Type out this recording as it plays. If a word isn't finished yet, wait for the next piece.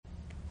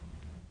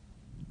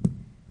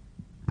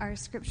Our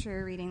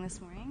scripture reading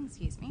this morning,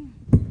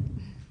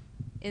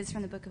 is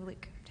from the book of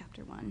Luke,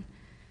 chapter 1,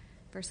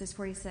 verses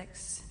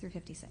 46 through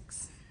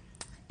 56.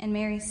 And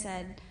Mary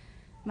said,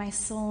 "My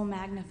soul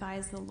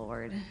magnifies the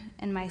Lord,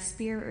 and my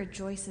spirit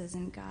rejoices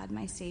in God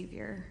my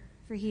Savior,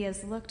 for he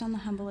has looked on the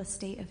humble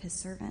estate of his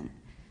servant.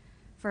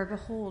 For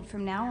behold,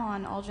 from now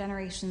on all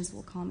generations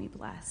will call me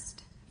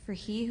blessed. For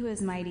he who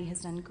is mighty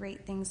has done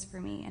great things for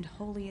me, and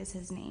holy is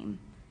his name.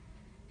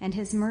 And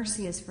his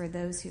mercy is for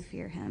those who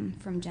fear him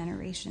from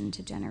generation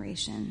to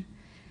generation.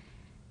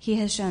 He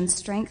has shown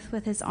strength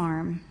with his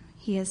arm.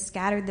 He has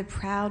scattered the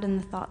proud in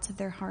the thoughts of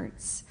their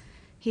hearts.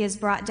 He has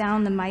brought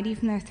down the mighty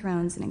from their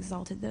thrones and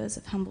exalted those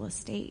of humble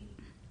estate.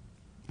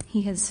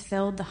 He has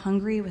filled the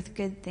hungry with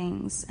good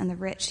things, and the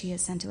rich he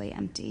has sent away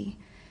empty.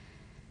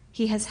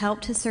 He has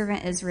helped his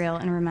servant Israel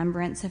in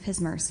remembrance of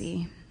his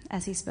mercy,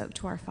 as he spoke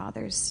to our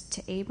fathers,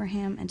 to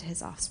Abraham and to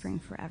his offspring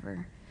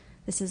forever."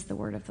 This is the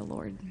word of the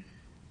Lord.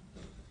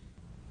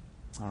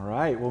 All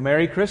right. Well,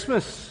 Merry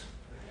Christmas.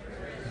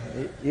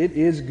 It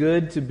is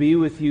good to be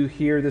with you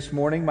here this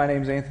morning. My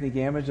name is Anthony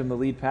Gamage. I'm the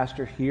lead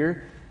pastor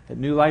here at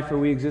New Life, where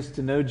we exist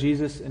to know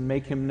Jesus and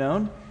make him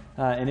known.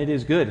 And it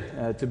is good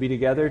to be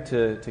together,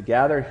 to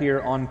gather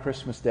here on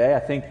Christmas Day. I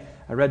think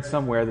I read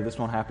somewhere that this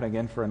won't happen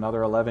again for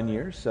another 11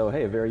 years. So,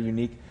 hey, a very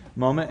unique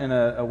moment, and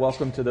a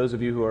welcome to those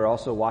of you who are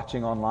also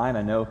watching online.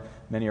 I know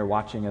many are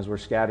watching as we're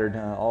scattered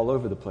all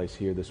over the place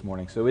here this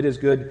morning. So it is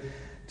good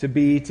to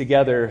be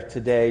together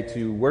today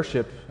to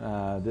worship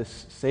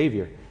this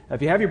Savior. If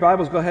you have your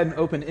Bibles, go ahead and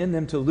open in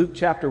them to Luke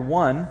chapter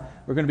 1.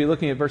 We're going to be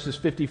looking at verses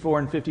 54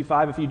 and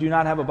 55. If you do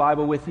not have a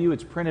Bible with you,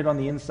 it's printed on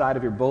the inside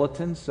of your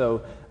bulletin,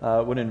 so I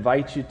would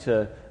invite you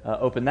to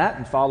open that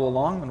and follow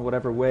along in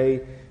whatever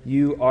way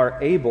you are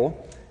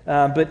able.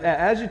 But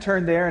as you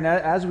turn there and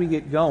as we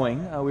get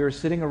going, we were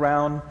sitting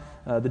around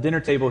the dinner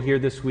table here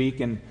this week,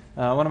 and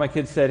one of my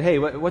kids said, "Hey,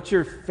 what's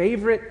your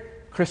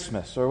favorite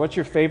Christmas, or what's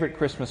your favorite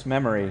Christmas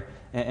memory?"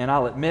 And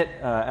I'll admit,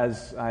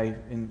 as I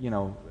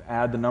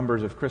add the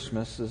numbers of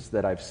Christmases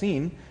that I've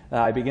seen,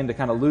 I begin to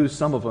kind of lose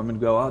some of them and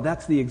go, "Oh,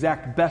 that's the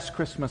exact best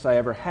Christmas I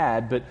ever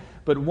had."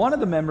 But one of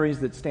the memories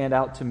that stand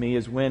out to me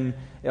is when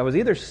I was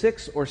either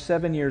 6 or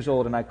 7 years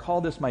old, and I call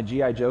this my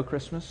G.I. Joe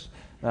Christmas.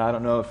 I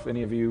don't know if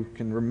any of you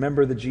can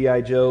remember the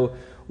G.I. Joe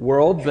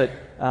world, but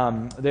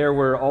there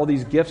were all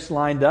these gifts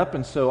lined up,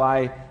 and so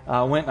I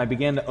went and I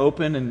began to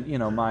open,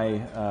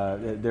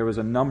 and there was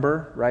a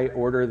number, right,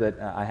 order that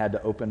I had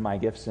to open my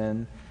gifts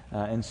in.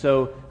 And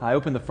so I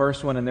opened the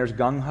first one, and there's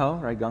Gung Ho,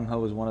 right? Gung Ho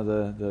was one of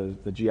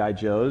the G.I.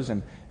 Joes,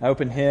 and I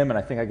opened him, and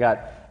I think I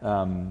got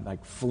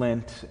like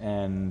Flint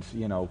and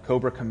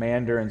Cobra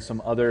Commander and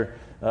some other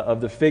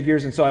of the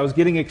figures, and so I was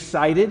getting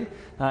excited,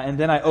 and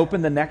then I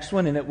opened the next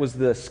one, and it was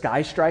the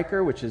Sky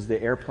Striker, which is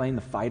the airplane,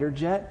 the fighter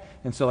jet,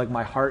 and so like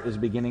my heart is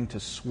beginning to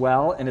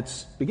swell, and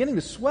it's beginning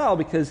to swell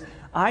because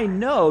I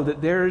know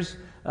that there's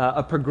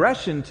a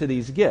progression to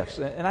these gifts,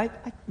 and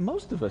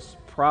most of us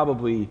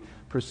probably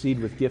proceed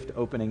with gift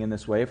opening in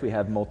this way if we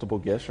have multiple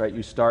gifts, right?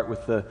 You start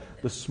with the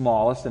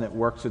smallest and it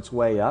works its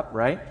way up,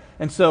 right?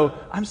 And so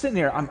I'm sitting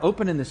there, I'm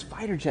opening this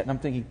fighter jet, and I'm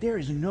thinking, there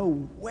is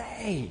no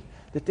way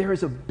that there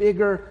is a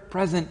bigger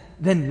present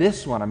than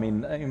this one. I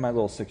mean, my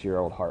little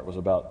 6-year-old heart was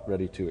about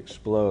ready to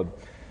explode.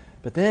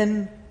 But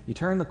then you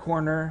turn the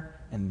corner,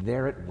 and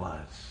there it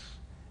was.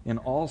 In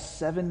all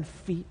 7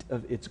 feet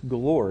of its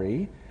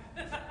glory,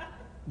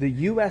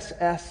 the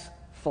USS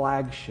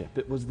Flagship.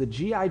 It was the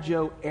G.I.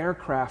 Joe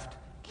aircraft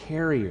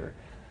carrier.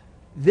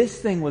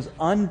 This thing was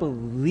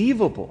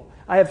unbelievable.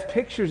 I have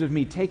pictures of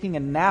me taking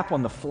a nap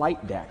on the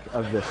flight deck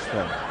of this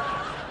thing.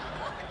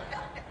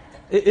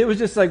 It was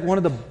just like one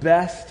of the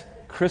best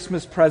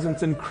Christmas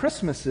presents and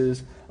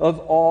Christmases of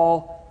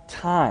all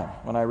time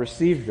when I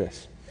received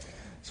this.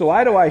 So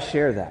why do I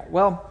share that?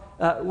 Well,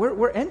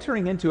 we're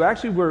entering into,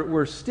 actually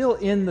we're still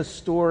in the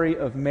story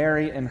of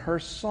Mary and her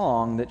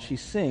song that she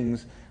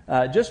sings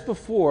just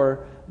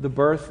before the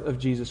birth of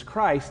Jesus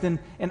Christ. And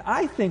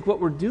I think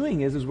what we're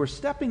doing is we're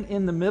stepping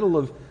in the middle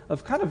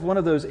of kind of one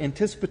of those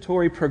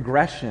anticipatory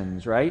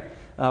progressions, right?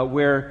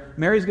 Where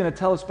Mary's going to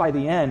tell us by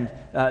the end,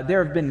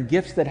 there have been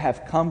gifts that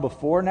have come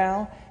before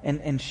now,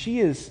 and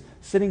she is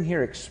sitting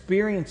here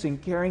experiencing,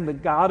 carrying the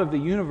God of the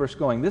universe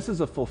going, this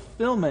is a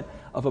fulfillment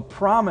of a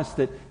promise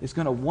that is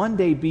going to one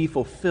day be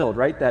fulfilled,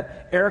 right?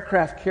 That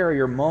aircraft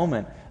carrier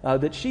moment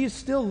that she's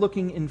still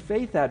looking in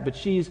faith at, but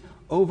she's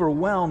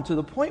overwhelmed to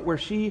the point where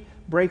she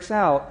breaks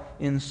out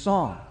in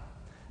song.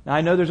 Now,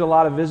 I know there's a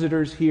lot of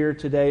visitors here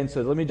today, and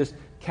so let me just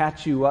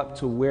catch you up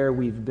to where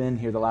we've been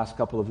here the last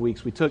couple of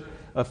weeks. We took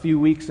a few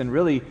weeks, and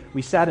really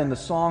we sat in the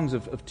songs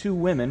of 2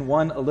 women,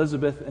 one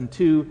Elizabeth and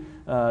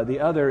the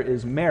other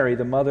is Mary,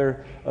 the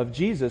mother of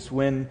Jesus,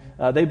 when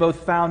they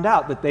both found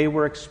out that they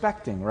were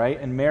expecting, right?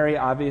 And Mary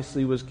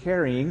obviously was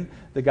carrying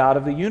the God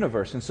of the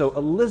universe. And so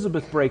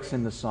Elizabeth breaks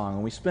in the song,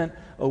 and we spent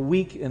a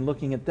week in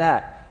looking at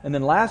that. And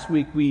then last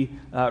week we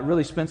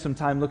really spent some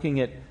time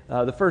looking at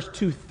the first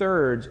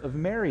 2/3 of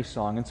Mary's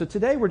song. And so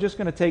today we're just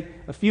going to take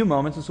a few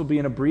moments. This will be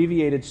an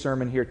abbreviated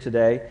sermon here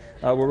today,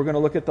 where we're going to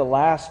look at the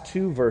last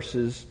 2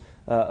 verses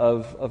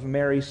of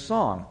Mary's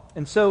song.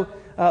 And so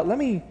let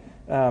me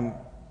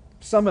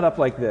sum it up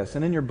like this.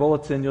 And in your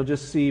bulletin, you'll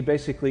just see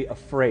basically a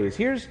phrase.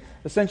 Here's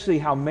essentially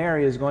how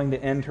Mary is going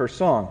to end her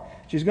song.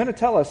 She's going to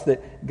tell us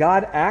that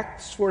God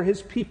acts for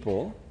his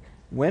people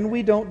when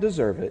we don't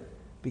deserve it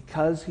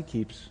because he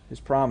keeps his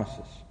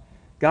promises.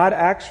 God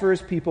acts for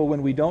his people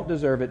when we don't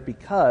deserve it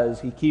because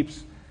he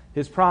keeps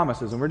his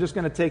promises. And we're just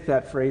going to take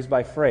that phrase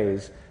by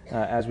phrase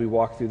as we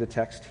walk through the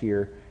text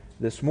here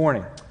this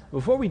morning.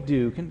 Before we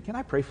do, can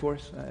I pray for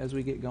us as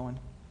we get going?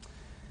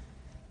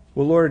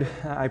 Well, Lord,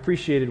 I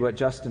appreciated what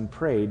Justin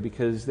prayed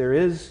because there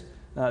is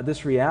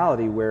this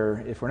reality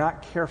where if we're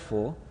not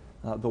careful,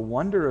 the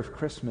wonder of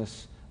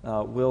Christmas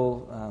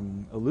will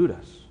elude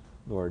us,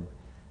 Lord.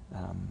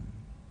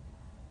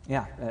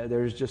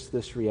 There's just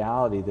this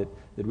reality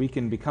that we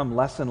can become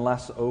less and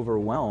less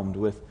overwhelmed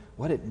with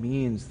what it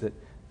means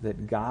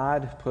that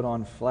God put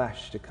on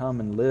flesh to come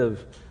and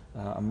live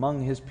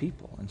among his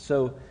people. And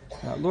so,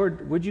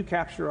 Lord, would you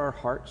capture our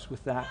hearts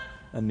with that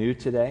anew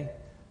today?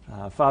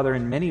 Father,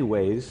 in many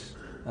ways,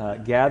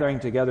 gathering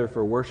together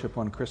for worship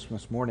on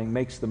Christmas morning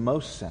makes the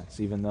most sense,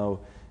 even though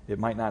it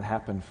might not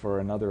happen for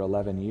another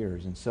 11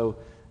 years. And so,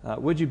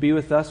 would you be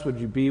with us? Would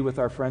you be with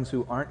our friends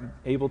who aren't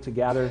able to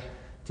gather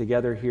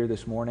together here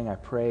this morning? I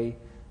pray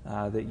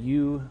that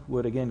you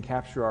would again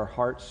capture our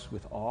hearts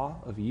with awe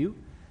of you.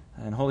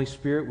 And Holy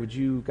Spirit, would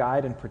you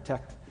guide and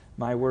protect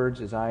my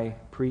words as I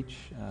preach?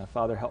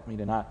 Father, help me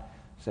to not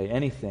say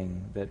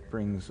anything that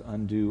brings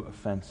undue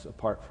offense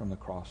apart from the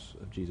cross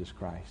of Jesus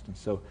Christ. And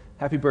so,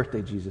 happy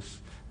birthday, Jesus.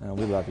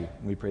 We love you,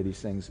 and we pray these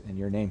things in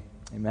your name.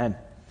 Amen.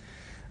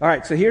 All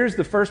right, so here's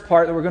the first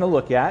part that we're going to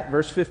look at.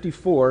 Verse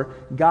 54,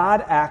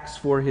 God acts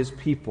for his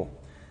people.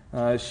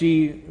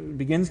 She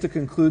begins to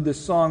conclude this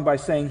song by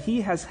saying,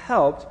 he has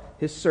helped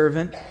his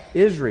servant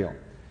Israel.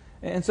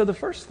 And so the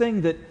first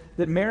thing that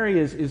Mary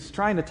is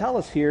trying to tell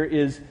us here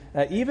is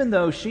even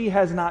though she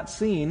has not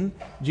seen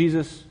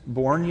Jesus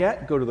born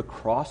yet, go to the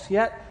cross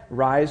yet,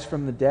 rise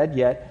from the dead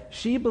yet,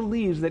 she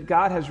believes that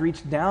God has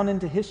reached down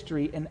into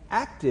history and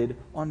acted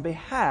on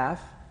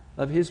behalf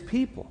of his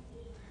people.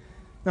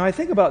 Now I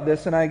think about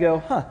this and I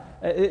go,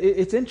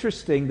 it's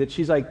interesting that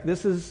she's like,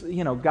 this is,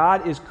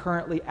 God is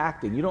currently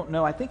acting. You don't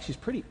know, I think she's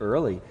pretty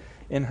early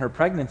in her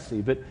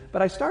pregnancy, but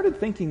I started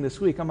thinking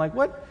this week, I'm like,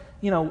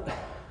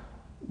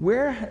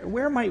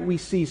 where might we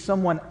see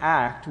someone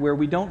act where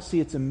we don't see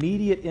its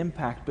immediate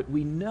impact, but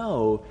we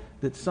know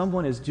that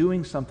someone is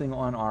doing something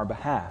on our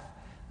behalf?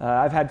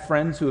 I've had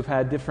friends who have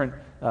had different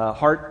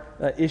heart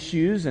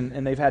issues,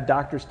 and they've had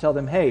doctors tell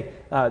them, hey,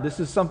 this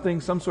is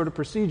some sort of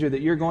procedure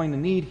that you're going to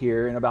need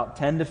here in about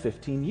 10 to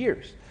 15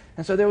 years.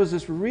 And so there was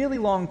this really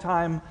long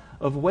time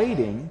of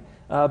waiting,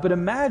 but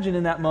imagine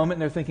in that moment,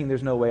 they're thinking,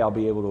 there's no way I'll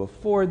be able to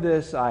afford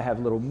this, I have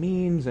little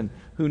means, and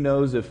who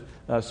knows if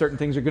certain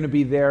things are going to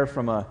be there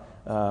from a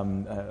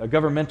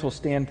governmental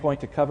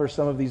standpoint to cover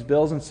some of these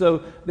bills. And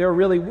so they're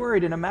really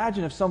worried. And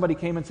imagine if somebody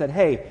came and said,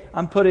 hey,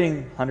 I'm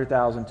putting $100,000,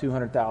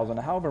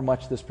 $200,000, however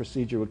much this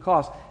procedure would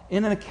cost,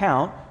 in an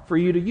account for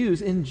you to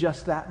use in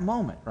just that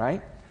moment,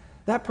 right?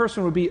 That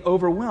person would be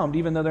overwhelmed,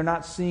 even though they're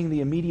not seeing the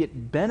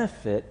immediate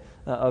benefit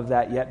of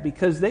that yet,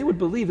 because they would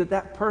believe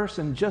that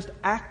person just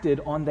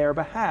acted on their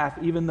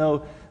behalf, even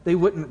though they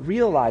wouldn't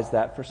realize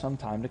that for some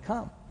time to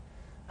come.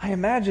 I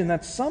imagine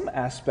that's some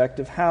aspect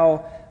of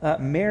how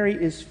Mary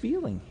is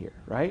feeling here,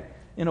 right?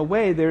 In a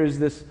way, there is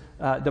this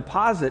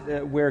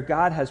deposit where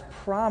God has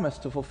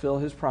promised to fulfill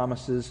his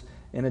promises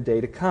in a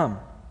day to come.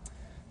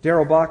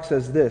 Darrell Bock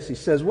says this. He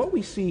says, what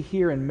we see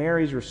here in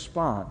Mary's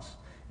response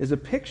is a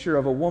picture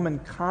of a woman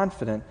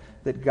confident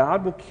that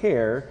God will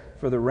care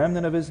for the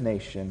remnant of his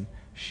nation.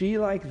 She,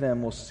 like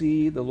them, will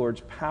see the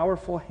Lord's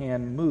powerful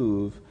hand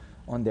move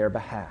on their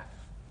behalf.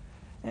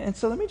 And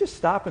so let me just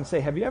stop and say,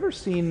 have you ever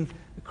seen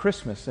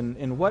Christmas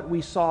and what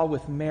we saw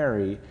with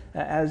Mary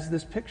as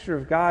this picture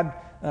of God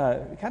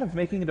kind of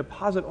making a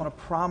deposit on a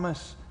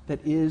promise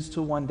that is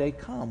to one day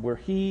come, where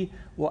he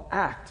will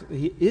act,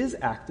 he is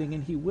acting,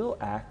 and he will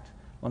act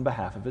on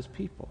behalf of his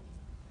people.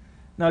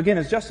 Now again,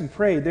 as Justin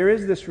prayed, there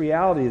is this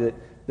reality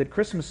that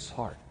Christmas is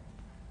hard.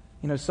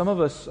 Some of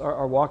us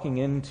are walking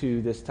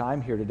into this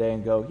time here today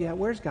and go, yeah,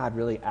 where's God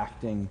really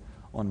acting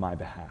on my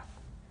behalf?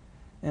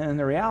 And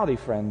the reality,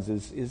 friends,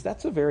 is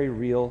that's a very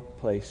real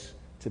place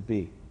to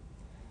be.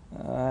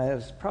 It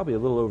was probably a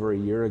little over a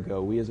year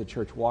ago, we as a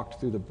church walked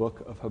through the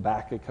book of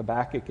Habakkuk.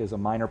 Habakkuk is a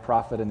minor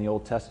prophet in the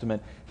Old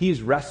Testament.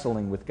 He's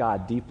wrestling with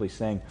God deeply,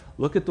 saying,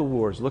 look at the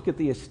wars, look at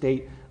the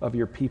estate of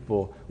your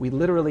people. We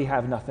literally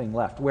have nothing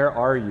left. Where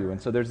are you?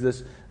 And so there's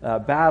this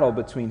battle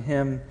between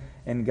him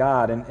and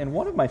God. And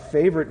one of my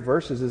favorite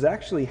verses is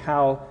actually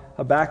how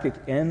Habakkuk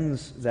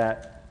ends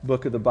that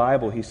book of the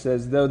Bible. He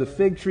says, though the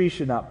fig tree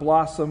should not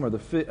blossom or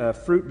the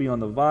fruit be on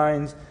the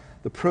vines,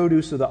 the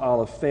produce of the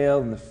olive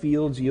fail, and the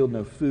fields yield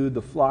no food,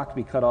 the flock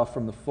be cut off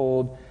from the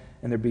fold,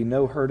 and there be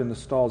no herd in the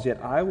stalls,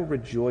 yet I will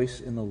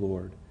rejoice in the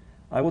Lord.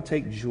 I will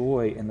take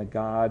joy in the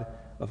God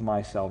of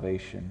my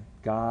salvation.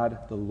 God,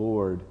 the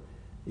Lord,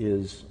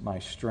 is my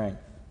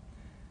strength.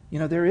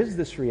 There is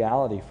this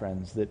reality,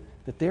 friends,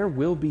 that there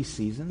will be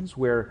seasons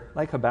where,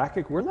 like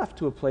Habakkuk, we're left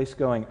to a place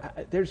going,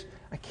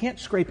 I can't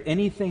scrape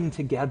anything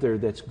together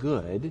that's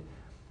good,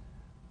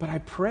 but I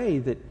pray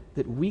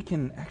that we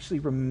can actually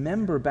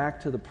remember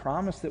back to the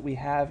promise that we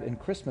have in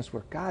Christmas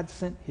where God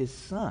sent his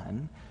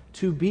Son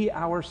to be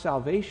our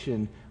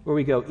salvation, where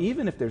we go,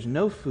 even if there's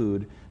no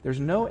food, there's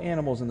no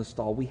animals in the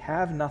stall, we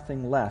have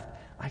nothing left,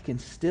 I can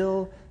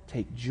still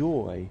take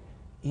joy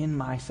in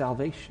my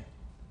salvation.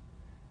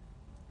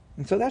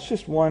 And so that's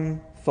just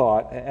one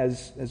thought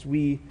as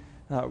we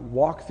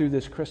walk through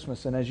this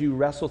Christmas and as you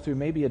wrestle through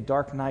maybe a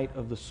dark night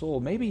of the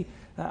soul. Maybe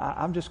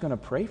I'm just going to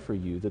pray for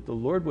you that the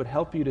Lord would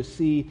help you to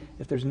see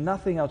if there's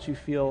nothing else you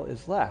feel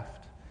is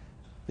left,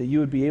 that you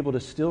would be able to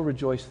still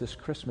rejoice this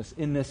Christmas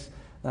in this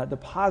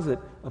deposit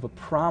of a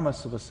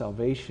promise of a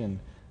salvation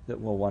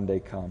that will one day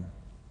come.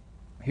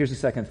 Here's the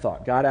second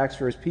thought. God acts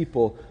for his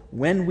people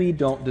when we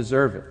don't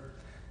deserve it.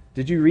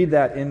 Did you read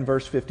that in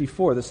verse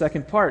 54? The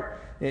second part,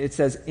 it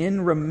says,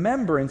 in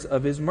remembrance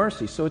of his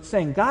mercy. So it's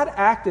saying God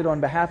acted on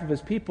behalf of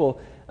his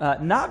people,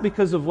 not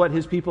because of what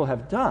his people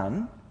have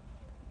done,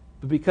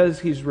 but because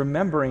he's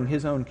remembering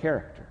his own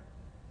character,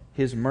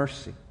 his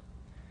mercy.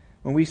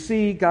 When we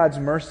see God's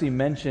mercy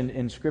mentioned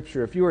in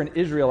Scripture, if you were an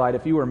Israelite,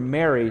 if you were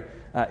Mary,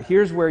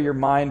 here's where your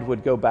mind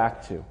would go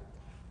back to.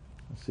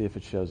 Let's see if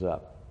it shows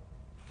up.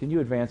 Can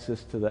you advance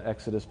this to the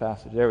Exodus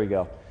passage? There we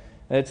go.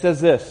 And it says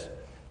this.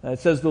 It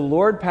says, the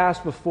Lord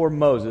passed before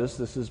Moses,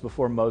 this is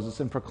before Moses,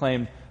 and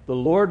proclaimed, the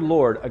Lord,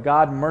 Lord, a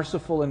God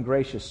merciful and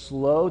gracious,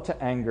 slow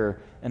to anger,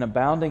 and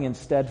abounding in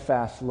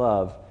steadfast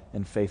love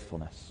and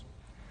faithfulness.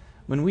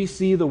 When we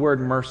see the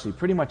word mercy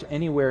pretty much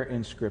anywhere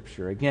in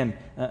Scripture, again,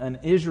 an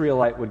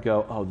Israelite would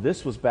go, oh,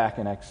 this was back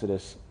in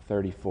Exodus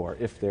 34,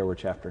 if there were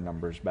chapter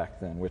numbers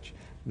back then, which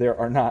there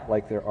are not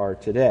like there are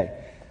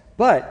today.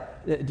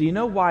 But do you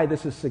know why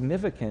this is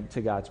significant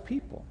to God's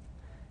people?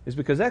 Is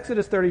because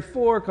Exodus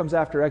 34 comes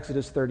after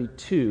Exodus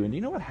 32. And do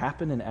you know what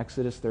happened in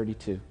Exodus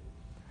 32?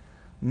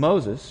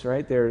 Moses,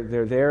 right,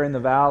 they're there in the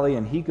valley,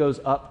 and he goes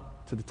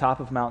up to the top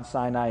of Mount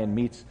Sinai and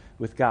meets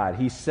with God.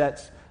 He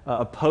sets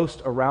a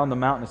post around the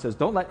mountain and says,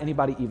 don't let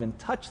anybody even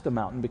touch the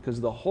mountain because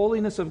the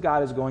holiness of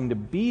God is going to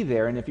be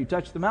there, and if you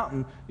touch the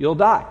mountain, you'll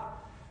die.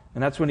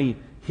 And that's when he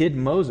hid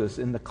Moses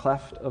in the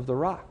cleft of the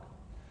rock.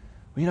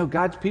 Well, you know,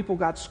 God's people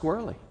got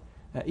squirrely.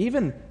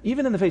 Even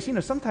in the face,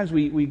 sometimes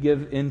we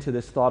give into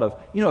this thought of,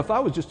 if I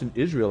was just an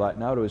Israelite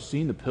and I would have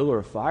seen the pillar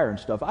of fire and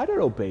stuff, I'd have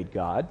obeyed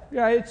God.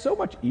 Yeah, it's so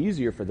much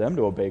easier for them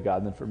to obey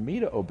God than for me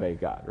to obey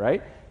God,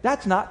 right?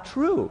 That's not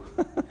true.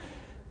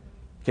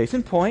 Case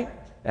in point,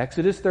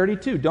 Exodus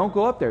 32. Don't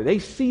go up there. They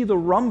see the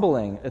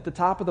rumbling at the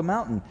top of the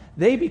mountain.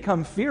 They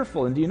become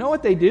fearful. And do you know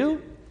what they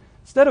do?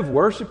 Instead of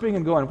worshiping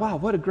and going, wow,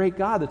 what a great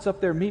God that's up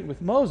there meeting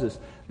with Moses,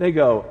 they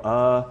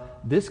go,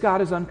 this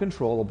God is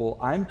uncontrollable.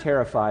 I'm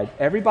terrified.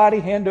 Everybody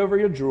hand over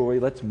your jewelry.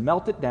 Let's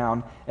melt it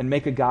down and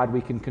make a God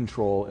we can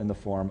control in the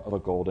form of a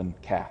golden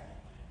calf.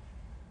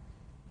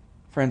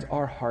 Friends,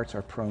 our hearts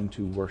are prone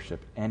to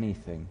worship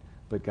anything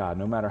but God,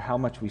 no matter how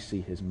much we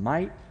see his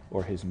might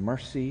or his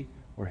mercy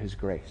or his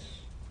grace.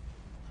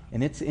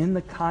 And it's in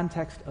the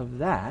context of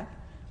that,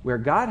 where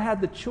God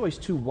had the choice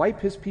to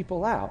wipe his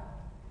people out,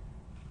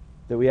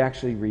 that we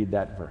actually read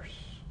that verse,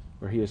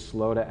 where he is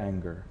slow to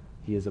anger,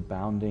 he is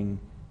abounding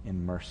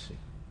in mercy.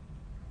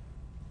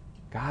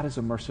 God is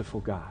a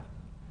merciful God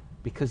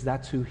because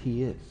that's who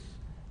he is,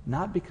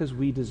 not because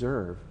we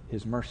deserve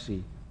his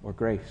mercy or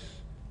grace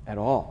at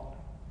all.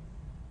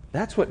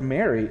 That's what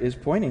Mary is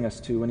pointing us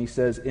to when he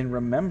says, in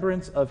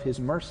remembrance of his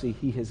mercy,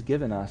 he has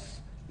given us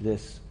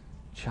this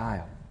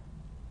child.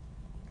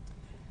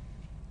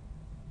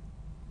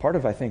 Part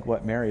of, I think,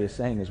 what Mary is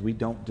saying is we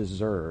don't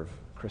deserve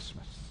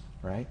Christmas,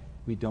 right?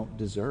 We don't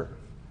deserve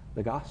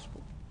the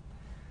gospel.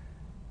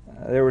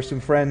 There were some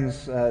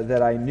friends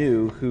that I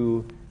knew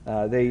who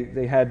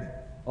they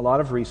had a lot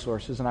of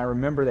resources, and I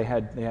remember they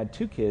had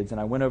 2 kids, and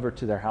I went over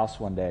to their house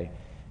one day,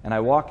 and I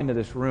walk into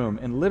this room,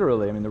 and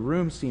literally, the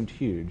room seemed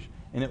huge,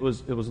 and it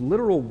was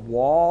literal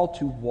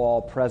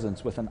wall-to-wall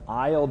presents with an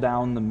aisle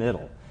down the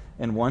middle,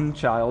 and one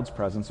child's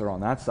presents are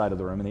on that side of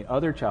the room, and the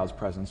other child's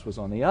presents was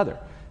on the other.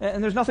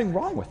 And there's nothing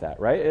wrong with that,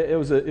 right? It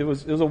was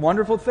a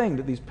wonderful thing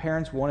that these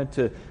parents wanted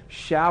to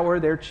shower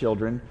their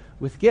children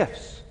with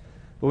gifts.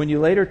 But when you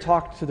later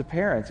talk to the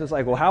parents, it's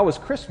like, well, how was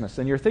Christmas?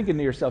 And you're thinking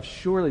to yourself,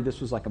 surely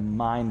this was like a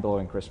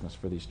mind-blowing Christmas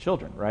for these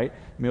children, right?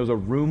 It was a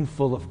room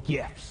full of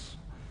gifts.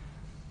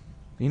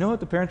 You know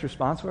what the parents'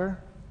 response were?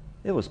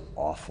 It was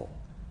awful.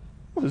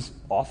 It was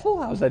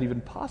awful? How is that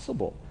even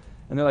possible?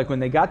 And they're like, when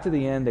they got to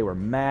the end, they were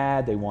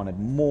mad, they wanted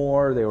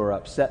more, they were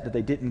upset that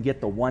they didn't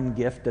get the one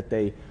gift that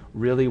they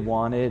really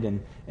wanted,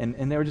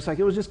 and they were just like,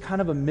 it was just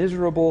kind of a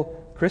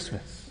miserable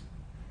Christmas.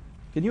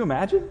 Can you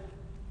imagine?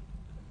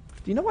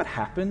 Do you know what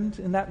happened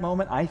in that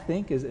moment, I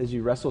think, as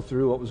you wrestle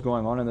through what was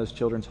going on in those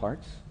children's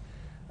hearts?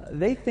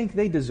 They think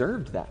they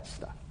deserved that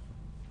stuff.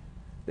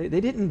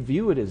 They didn't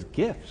view it as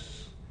gifts.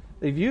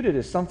 They viewed it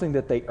as something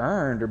that they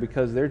earned, or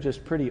because they're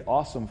just pretty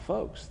awesome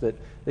folks, that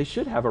they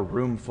should have a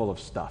room full of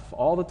stuff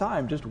all the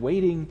time, just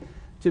waiting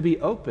to be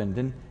opened.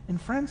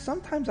 And friends,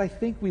 sometimes I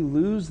think we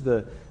lose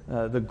the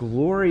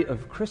glory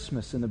of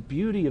Christmas and the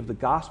beauty of the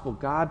gospel,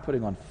 God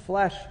putting on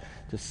flesh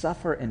to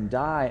suffer and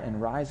die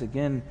and rise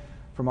again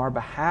from our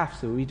behalf,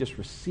 so we just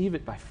receive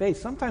it by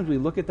faith. Sometimes we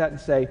look at that and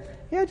say,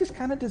 yeah, I just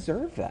kind of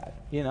deserve that.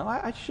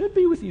 I should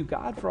be with you,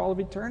 God, for all of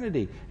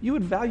eternity. You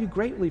would value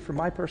greatly for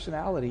my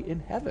personality in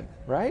heaven,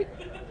 right?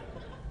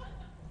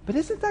 But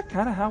isn't that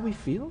kind of how we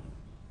feel?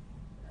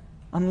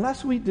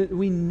 Unless we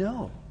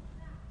know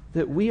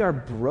that we are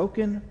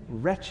broken,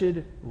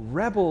 wretched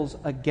rebels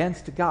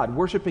against God,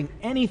 worshiping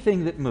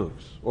anything that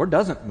moves or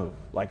doesn't move,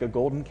 like a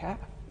golden calf.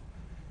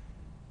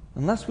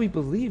 Unless we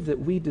believe that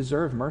we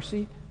deserve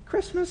mercy,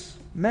 Christmas,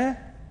 meh,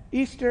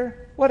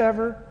 Easter,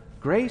 whatever,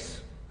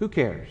 grace, who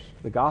cares?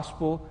 The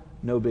gospel,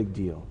 no big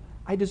deal.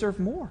 I deserve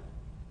more.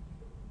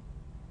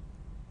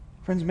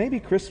 Friends, maybe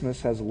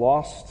Christmas has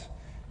lost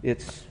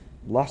its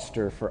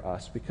luster for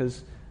us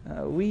because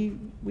we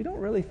don't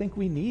really think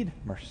we need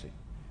mercy.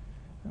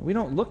 We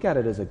don't look at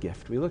it as a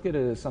gift. We look at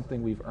it as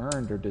something we've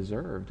earned or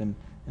deserved. And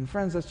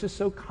friends, that's just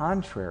so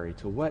contrary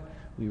to what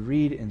we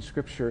read in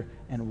Scripture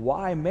and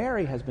why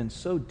Mary has been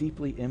so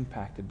deeply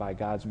impacted by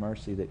God's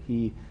mercy that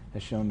he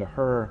has shown to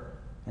her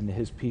and to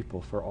his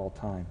people for all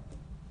time.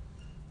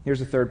 Here's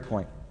the third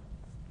point.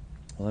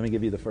 Well, let me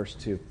give you the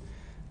first two.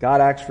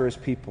 God acts for his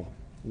people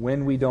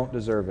when we don't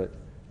deserve it.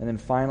 And then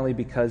finally,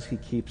 because he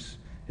keeps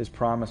his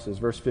promises.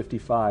 Verse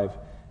 55,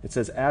 it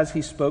says, as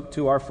he spoke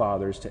to our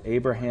fathers, to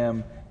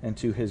Abraham and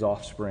to his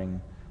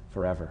offspring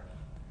forever.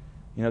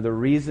 The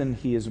reason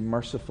he is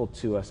merciful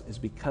to us is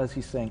because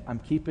he's saying, I'm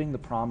keeping the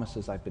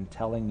promises I've been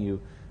telling you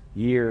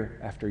year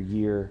after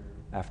year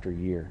after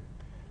year.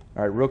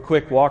 All right, real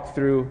quick walk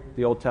through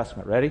the Old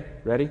Testament. Ready?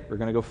 We're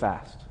going to go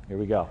fast. Here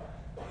we go.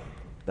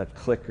 That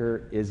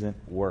clicker isn't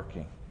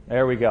working.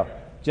 There we go.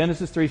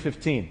 Genesis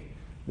 3:15.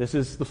 This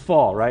is the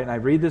fall, right? And I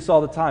read this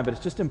all the time, but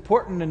it's just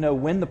important to know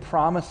when the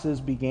promises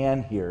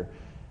began here.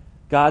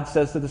 God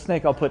says to the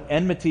snake, I'll put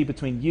enmity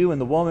between you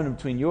and the woman, and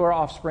between your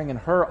offspring and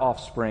her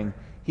offspring.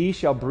 He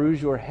shall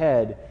bruise your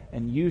head,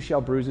 and you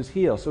shall bruise his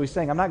heel. So he's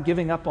saying, I'm not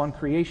giving up on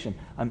creation.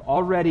 I'm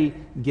already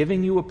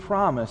giving you a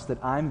promise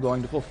that I'm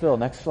going to fulfill.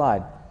 Next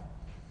slide.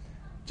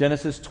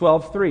 Genesis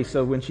 12:3.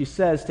 So when she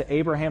says to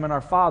Abraham and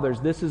our fathers,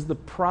 this is the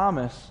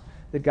promise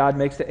that God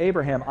makes to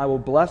Abraham. I will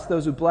bless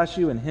those who bless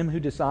you, and him who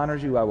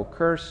dishonors you I will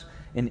curse.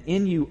 And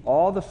in you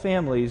all the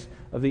families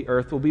of the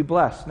earth will be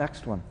blessed.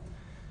 Next one.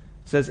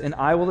 It says, and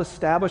I will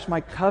establish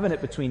my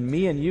covenant between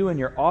me and you and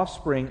your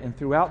offspring and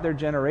throughout their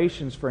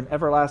generations for an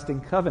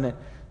everlasting covenant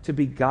to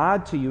be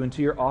God to you and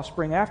to your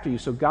offspring after you.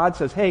 So God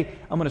says, hey,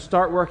 I'm going to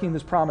start working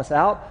this promise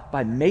out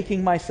by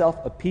making myself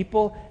a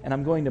people, and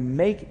I'm going to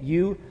make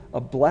you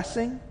a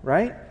blessing,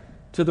 right,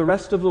 to the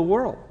rest of the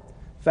world.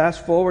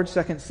 Fast forward,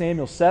 2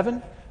 Samuel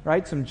 7,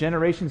 right? Some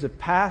generations have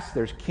passed.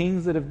 There's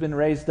kings that have been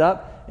raised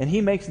up. And he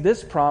makes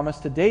this promise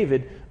to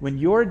David, when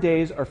your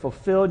days are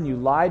fulfilled and you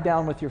lie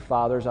down with your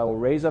fathers, I will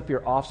raise up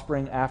your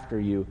offspring after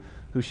you,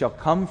 who shall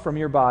come from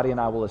your body, and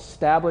I will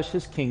establish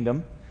his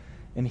kingdom.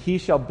 And he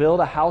shall build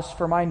a house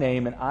for my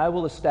name, and I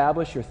will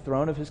establish your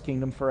throne of his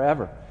kingdom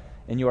forever.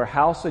 And your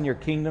house and your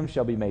kingdom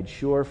shall be made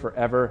sure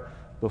forever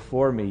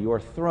before me. Your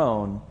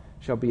throne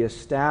shall be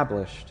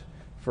established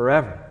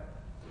forever.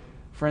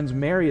 Friends,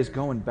 Mary is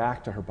going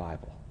back to her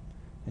Bible.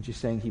 And she's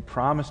saying, he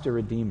promised a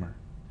Redeemer.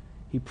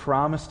 He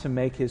promised to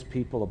make his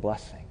people a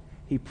blessing.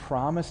 He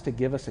promised to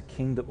give us a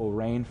king that will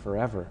reign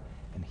forever.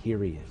 And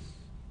here he is.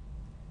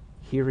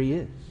 Here he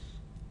is.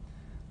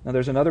 Now,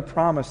 there's another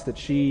promise that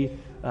she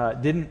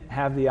didn't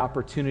have the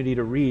opportunity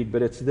to read,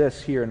 but it's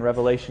this here in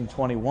Revelation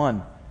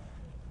 21.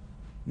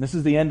 And this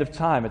is the end of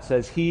time. It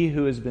says, he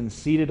who has been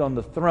seated on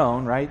the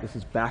throne, right? This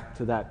is back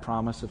to that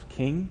promise of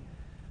king,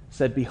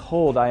 said,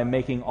 behold, I am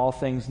making all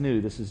things new.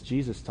 This is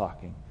Jesus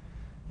talking.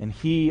 And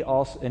he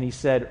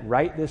said,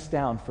 write this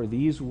down, for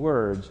these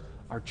words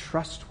are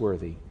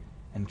trustworthy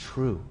and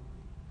true.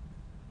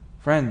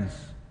 Friends,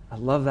 I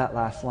love that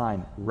last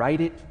line. Write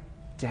it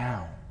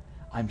down.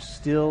 I'm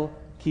still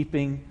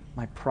keeping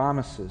my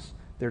promises.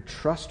 They're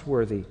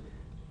trustworthy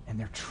and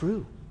they're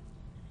true.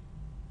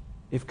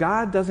 If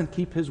God doesn't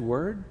keep his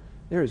word,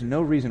 there is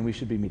no reason we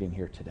should be meeting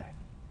here today.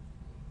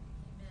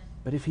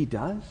 But if he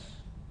does,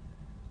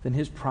 then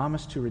his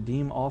promise to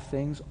redeem all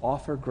things,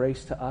 offer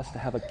grace to us, to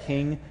have a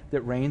king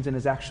that reigns and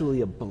is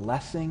actually a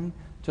blessing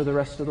to the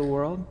rest of the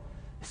world,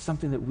 is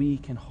something that we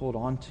can hold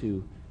on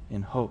to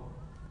in hope.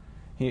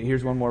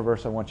 Here's one more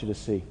verse I want you to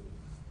see.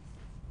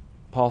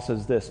 Paul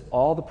says this,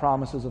 all the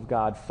promises of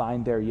God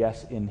find their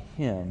yes in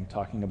him,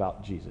 talking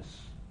about Jesus.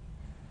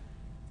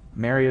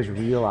 Mary is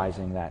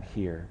realizing that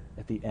here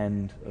at the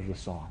end of the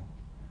song.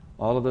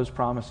 All of those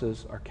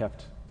promises are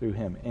kept through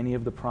him. Any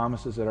of the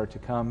promises that are to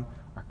come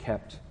are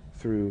kept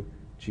through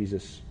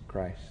Jesus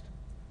Christ.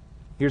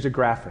 Here's a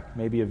graphic.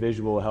 Maybe a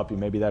visual will help you.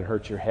 Maybe that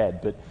hurts your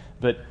head.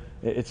 But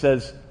it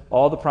says,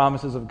 all the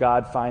promises of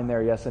God find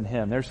their yes in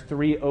him. There's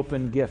 3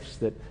 open gifts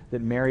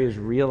that Mary is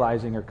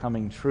realizing are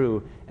coming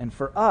true. And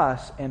for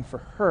us and for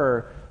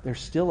her,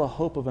 there's still a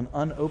hope of an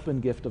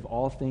unopened gift of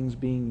all things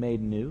being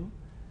made new.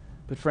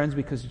 but friends,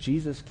 because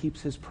Jesus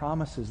keeps his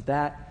promises.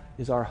 That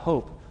is our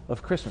hope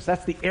of Christmas.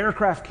 That's the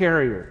aircraft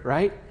carrier,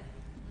 right?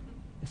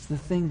 It's the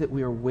thing that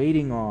we are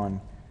waiting on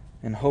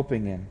and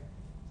hoping in.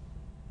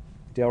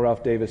 Dale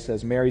Ralph Davis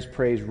says, Mary's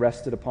praise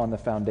rested upon the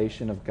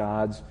foundation of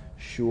God's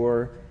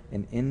sure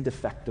and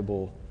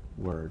indefectible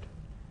word.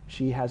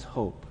 She has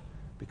hope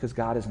because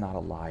God is not a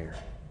liar.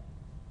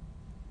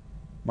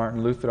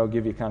 Martin Luther, I'll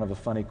give you kind of a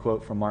funny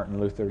quote from Martin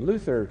Luther.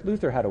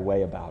 Luther had a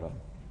way about him.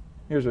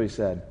 Here's what he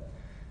said.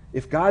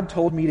 If God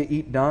told me to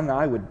eat dung,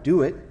 I would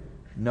do it,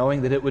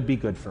 knowing that it would be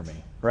good for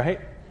me, right?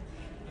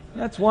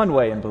 That's one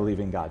way in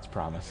believing God's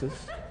promises.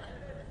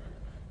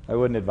 I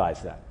wouldn't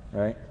advise that,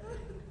 right?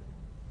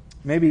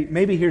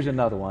 Maybe here's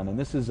another one, and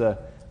this is a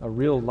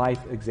real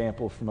life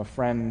example from a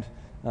friend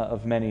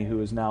of many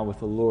who is now with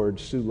the Lord,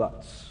 Sue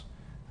Lutz.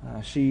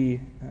 She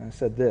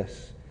said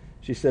this.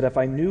 She said, if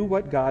I knew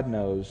what God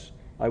knows,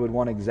 I would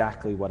want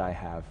exactly what I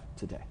have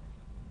today.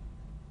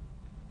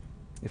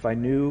 If I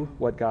knew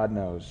what God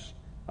knows,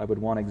 I would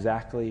want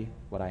exactly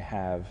what I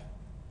have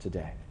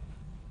today.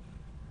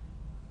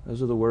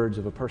 Those are the words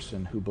of a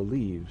person who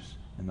believes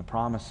in the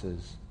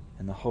promises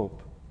and the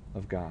hope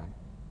of God.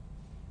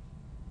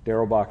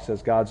 Darrell Bock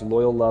says, God's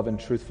loyal love and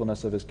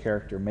truthfulness of his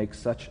character makes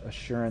such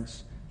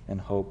assurance and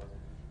hope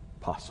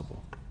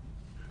possible.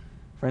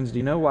 Friends, do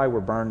you know why we're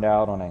burned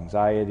out on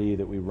anxiety,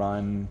 that we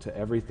run to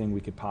everything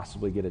we could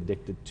possibly get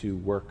addicted to,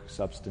 work,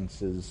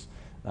 substances,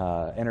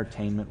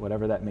 entertainment,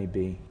 whatever that may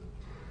be?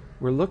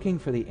 We're looking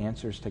for the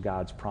answers to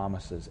God's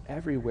promises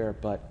everywhere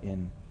but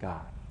in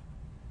God.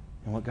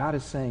 And what God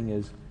is saying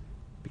is,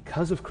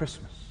 because of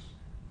Christmas,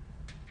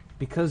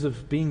 because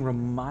of being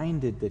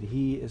reminded that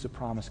he is a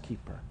promise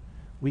keeper,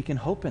 we can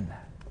hope in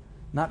that,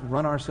 not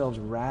run ourselves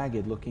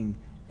ragged looking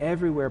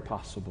everywhere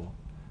possible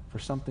for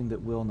something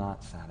that will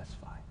not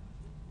satisfy.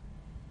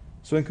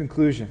 So in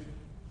conclusion,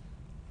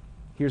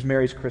 here's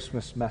Mary's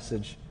Christmas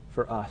message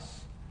for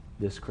us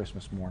this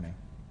Christmas morning.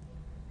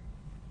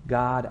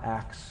 God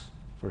acts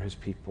for his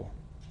people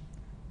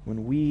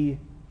when we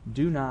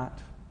do not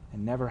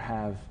and never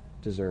have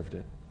deserved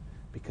it,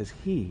 because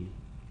he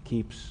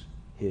keeps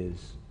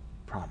his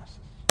promises.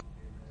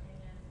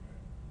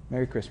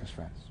 Merry Christmas,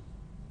 friends.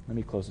 Let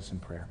me close this in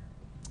prayer.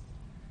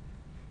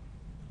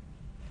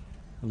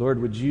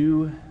 Lord, would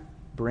you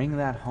bring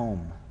that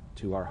home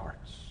to our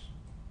hearts?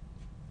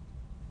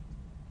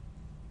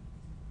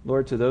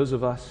 Lord, to those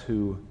of us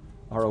who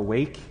are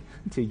awake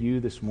to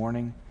you this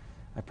morning,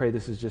 I pray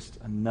this is just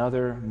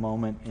another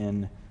moment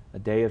in a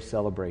day of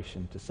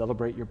celebration, to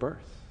celebrate your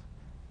birth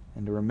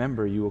and to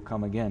remember you will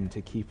come again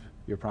to keep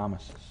your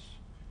promises.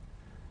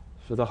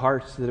 For the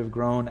hearts that have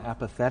grown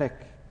apathetic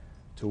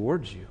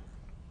towards you,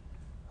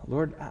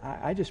 Lord,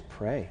 I just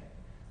pray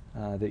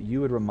that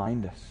you would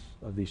remind us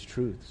of these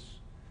truths,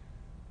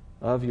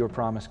 of your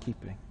promise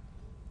keeping.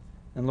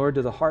 And Lord,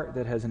 to the heart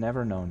that has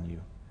never known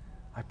you,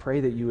 I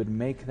pray that you would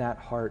make that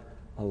heart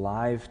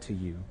alive to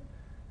you,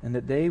 and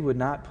that they would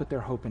not put their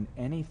hope in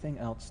anything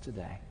else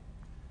today,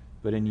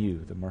 but in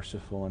you, the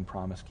merciful and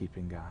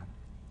promise-keeping God.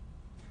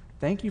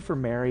 Thank you for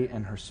Mary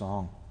and her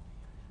song.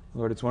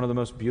 Lord, it's one of the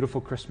most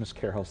beautiful Christmas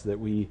carols that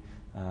we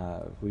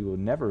will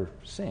never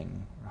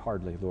sing,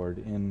 hardly, Lord,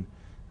 in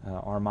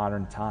our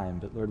modern time.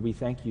 But Lord, we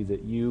thank you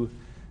that you,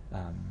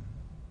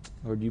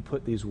 Lord, you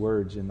put these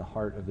words in the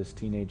heart of this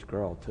teenage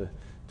girl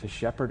to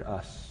shepherd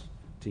us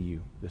to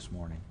you this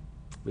morning.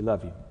 We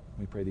love you.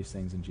 We pray these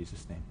things in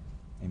Jesus' name.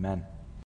 Amen.